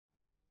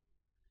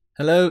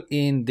Hello,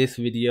 in this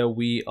video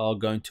we are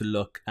going to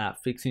look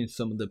at fixing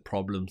some of the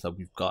problems that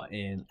we've got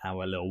in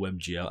our little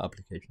WebGL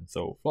application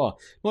so far.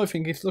 I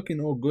think it's looking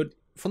all good.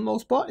 For the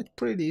most part, it's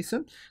pretty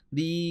decent.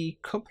 The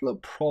couple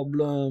of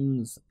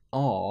problems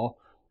are,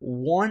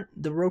 one,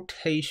 the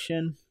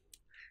rotation.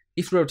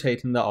 It's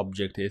rotating the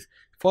object is.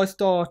 If I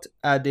start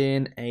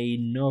adding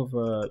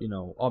another,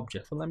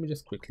 object, so let me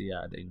just quickly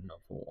add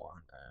another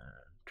one.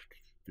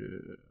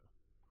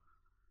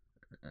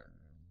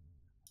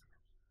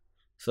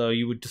 So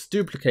you would just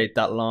duplicate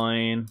that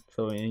line,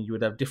 so you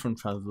would have different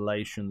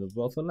translations as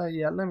well. So let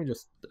me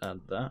just add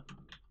that.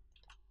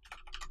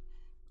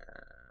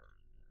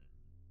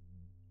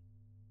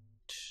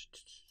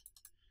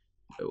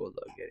 Where was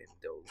I getting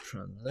those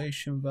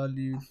translation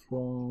values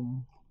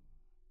from?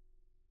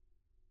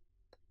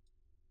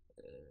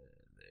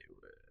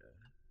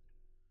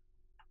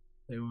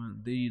 They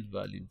weren't these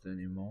values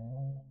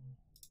anymore.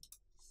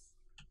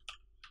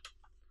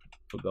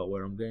 Forgot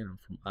where I'm getting them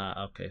from.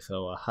 Okay,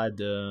 so I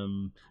had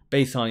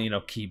based on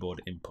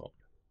keyboard input.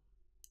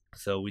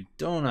 So we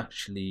don't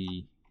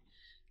actually.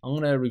 I'm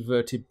gonna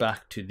revert it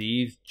back to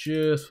these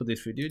just for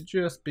this video,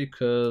 just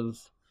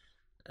because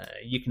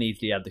you can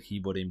easily add the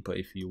keyboard input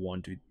if you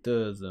want to. It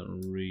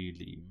doesn't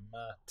really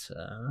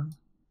matter.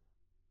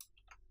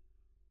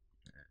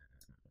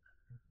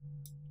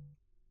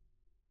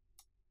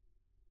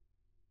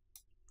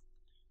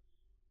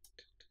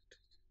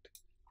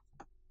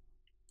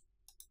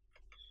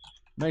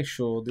 Make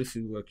sure this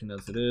is working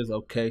as it is.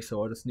 Okay,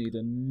 so I just need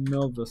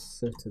another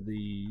set of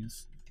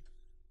these.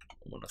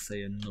 When I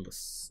say another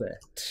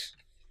set,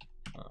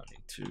 I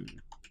need to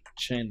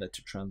change that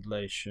to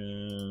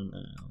translation,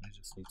 and I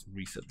just need to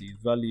reset these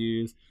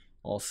values.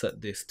 I'll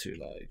set this to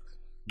like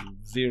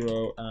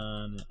 0,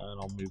 and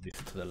I'll move this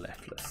to the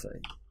left, let's say.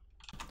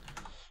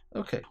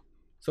 Okay,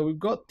 so we've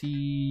got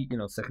the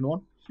second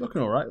one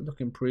looking all right,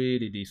 looking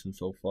pretty decent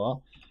so far.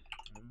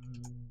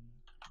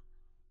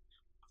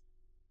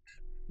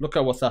 Look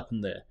at what's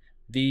happened there.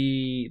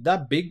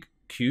 That big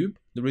cube,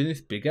 the reason it's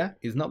bigger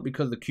is not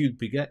because the cube's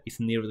bigger, it's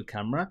nearer the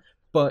camera,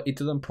 but it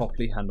doesn't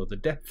properly handle the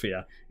depth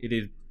here. It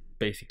is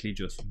basically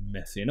just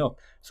messing up.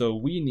 So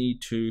we need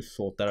to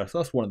sort that out. So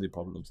that's one of the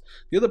problems.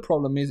 The other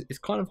problem is it's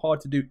kind of hard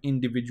to do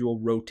individual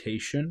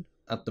rotation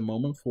at the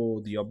moment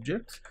for the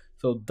objects.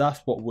 So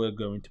that's what we're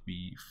going to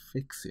be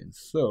fixing.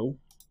 So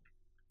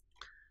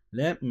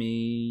let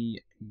me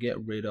get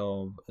rid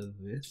of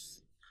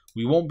this.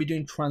 We won't be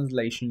doing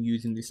translation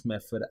using this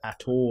method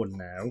at all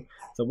now.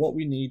 So what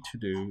we need to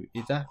do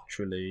is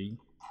actually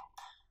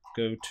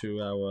go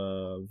to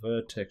our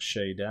vertex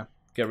shader,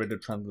 get rid of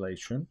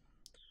translation.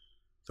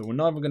 So we're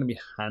not even going to be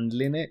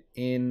handling it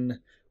in,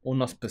 or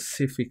not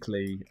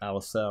specifically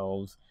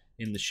ourselves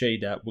in the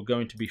shader. We're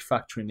going to be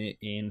factoring it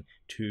in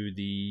to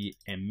the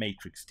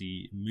matrix,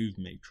 the move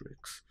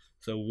matrix.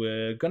 So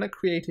we're going to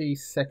create a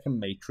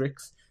second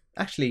matrix.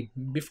 Actually,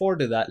 before I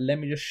do that, let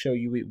me just show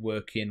you it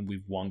working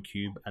with one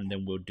cube, and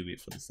then we'll do it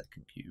for the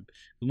second cube.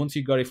 And once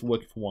you got it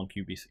working for one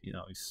cube, it's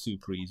it's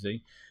super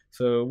easy.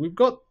 So we've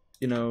got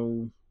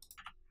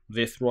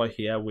this right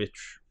here,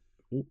 which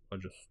I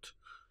just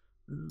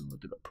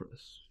what did I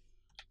press?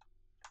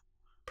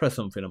 Press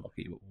something on my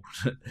keyboard.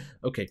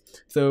 Okay,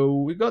 so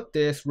we got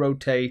this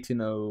rotate,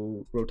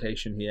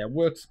 rotation here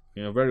works,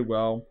 very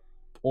well.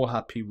 All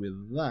happy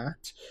with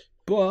that.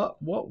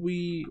 But what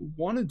we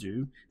want to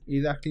do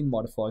is actually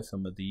modify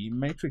some of the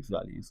matrix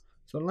values.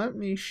 So let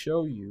me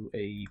show you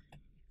a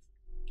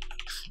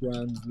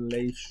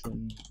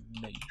translation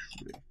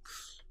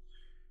matrix.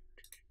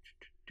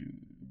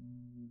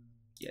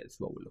 Yeah, that's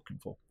what we're looking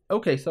for.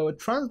 Okay, so a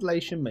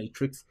translation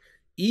matrix,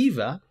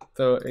 either,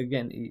 so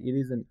again, it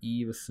is an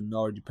either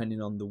scenario depending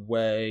on the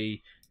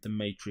way the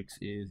matrix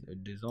is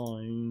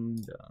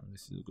designed.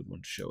 This is a good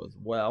one to show as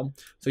well.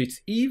 So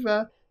it's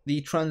either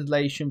the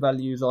translation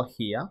values are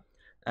here,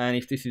 and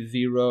if this is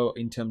 0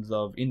 in terms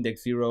of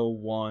index 0,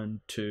 1,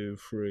 2,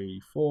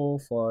 3, 4,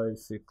 5,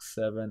 6,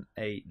 7,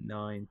 8,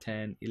 9,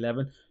 10,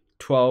 11,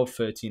 12,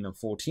 13, and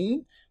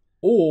 14,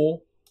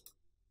 or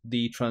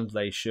the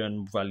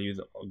translation values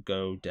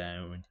go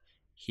down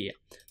here.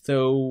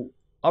 So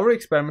I already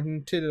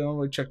experimented and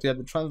already checked out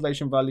the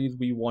translation values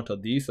we want are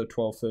these, so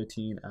 12,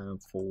 13,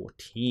 and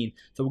 14.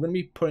 So we're going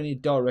to be putting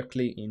it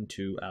directly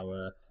into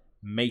our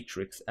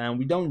matrix, and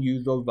we don't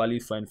use those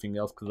values for anything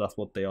else because that's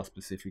what they are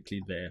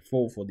specifically there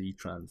for the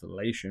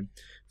translation.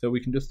 So we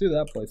can just do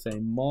that by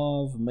saying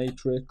marv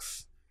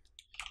matrix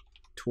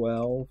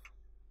 12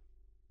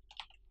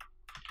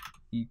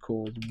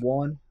 equals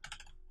 1,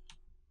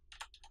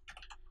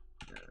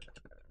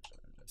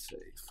 let's say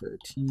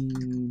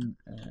 13,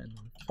 and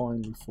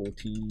finally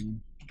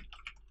 14,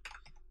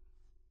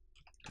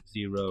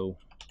 0,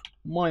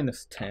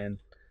 minus 10, and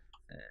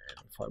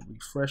if I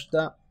refresh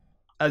that,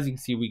 as you can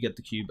see, we get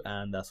the cube,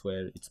 and that's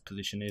where its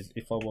position is.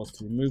 If I was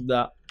to remove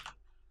that,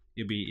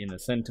 it'll be in the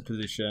center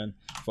position.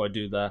 If I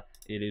do that,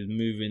 it is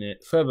moving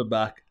it further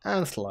back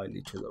and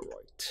slightly to the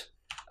right,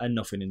 and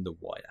nothing in the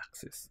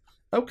y-axis.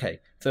 Okay,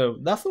 so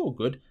that's all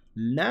good.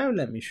 Now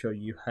let me show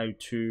you how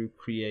to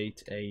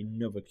create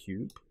another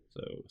cube.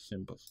 So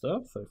simple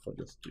stuff. So if I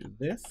just do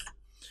this.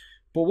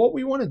 But what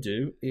we want to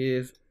do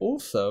is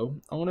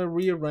also, I'm going to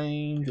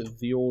rearrange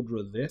the order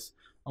of this.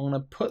 I'm going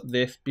to put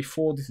this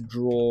before this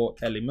draw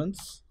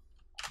elements,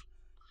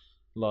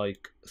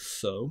 like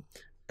so.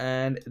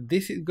 And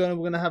this is we're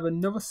going to have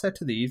another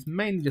set of these,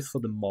 mainly just for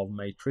the mob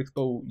matrix,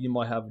 but you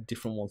might have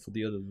different ones for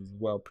the others as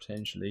well,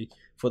 potentially,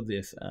 for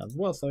this as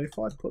well. So if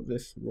I put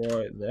this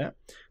right there,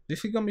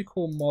 this is going to be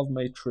called mob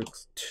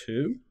matrix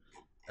 2.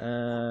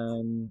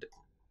 And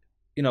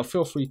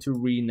feel free to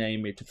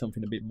rename it to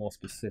something a bit more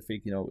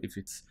specific, if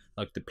it's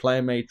like the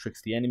player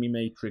matrix, the enemy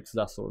matrix,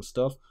 that sort of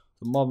stuff.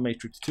 The mob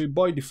matrix 2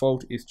 by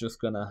default is just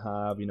gonna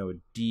have, a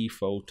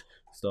default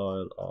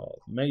style of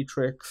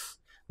matrix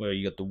where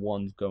you got the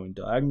ones going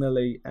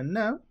diagonally. And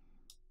now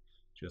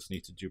just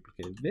need to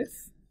duplicate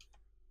this.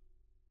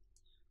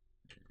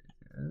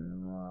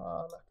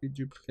 I'll actually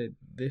duplicate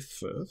this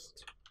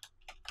first.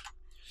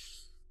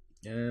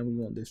 And we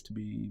want this to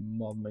be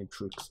mob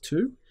matrix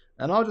 2.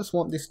 And I just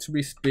want this to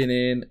be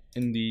spinning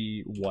in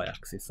the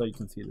y-axis, so you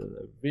can see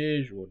the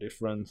visual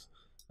difference.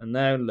 And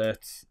now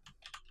let's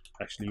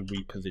actually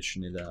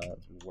reposition it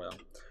as well.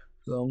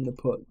 So I'm going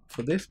to put,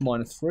 for this,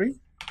 -3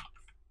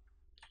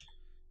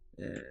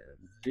 and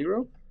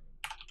 0.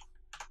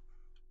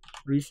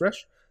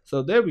 Refresh.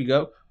 So there we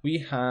go. We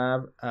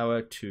have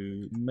our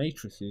two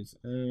matrices.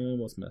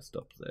 What's messed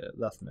up there?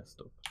 That's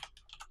messed up.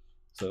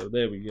 So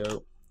there we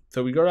go.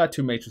 So we got our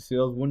two matrices.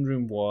 I was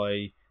wondering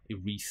why it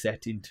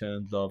reset in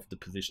terms of the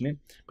positioning.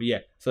 But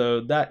yeah,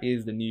 so that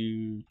is the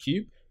new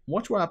cube.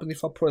 Watch what happens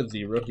if I put a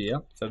 0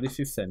 here. So this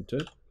is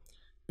centered.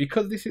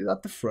 Because this is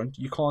at the front,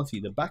 you can't see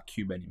the back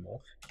cube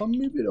anymore. If I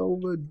move it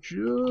over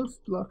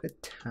just like a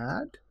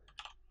tad,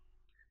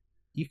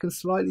 you can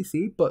slightly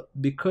see, but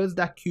because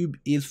that cube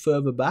is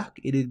further back,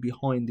 it is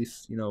behind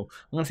this, I'm going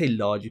to say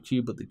larger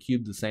cube, but the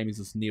cube the same, is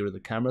just nearer the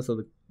camera. So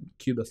the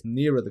cube that's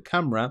nearer the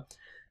camera,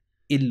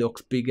 it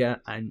looks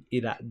bigger, and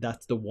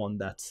that's the one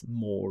that's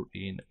more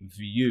in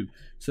view.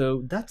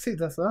 So that's it.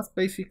 That's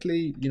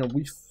basically,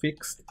 we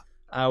fixed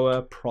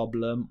our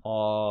problem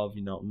of,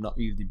 not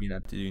easily being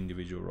able to do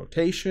individual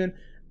rotation,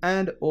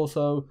 and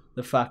also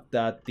the fact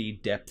that the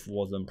depth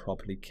wasn't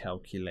properly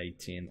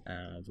calculating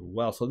as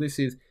well. So this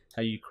is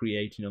how you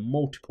create,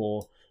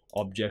 multiple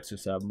objects,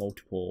 just have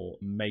multiple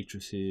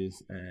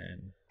matrices,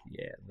 and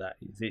yeah, that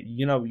is it.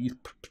 It's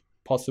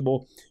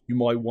possible you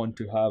might want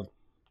to have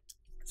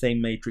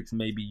same matrix,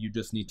 maybe you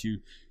just need to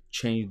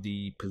change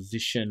the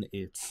position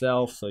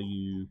itself, so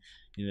you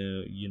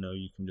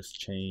can just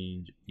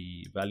change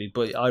the value.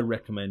 But I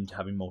recommend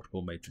having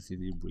multiple matrices.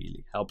 It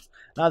really helps.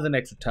 And as an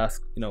extra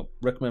task,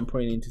 recommend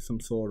putting it into some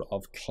sort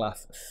of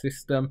class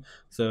system,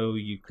 so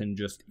you can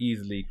just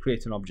easily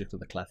create an object of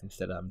the class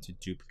instead of having to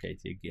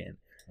duplicate it again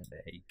and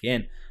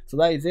again. So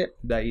that is it.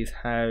 That is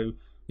how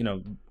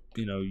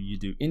you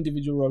do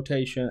individual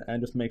rotation,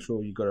 and just make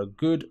sure you got a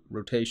good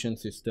rotation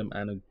system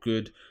and a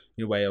good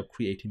way of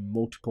creating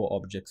multiple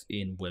objects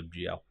in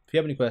WebGL. If you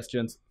have any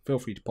questions, feel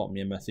free to pop me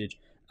a message,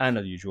 and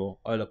as usual,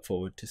 I look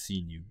forward to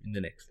seeing you in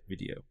the next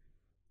video.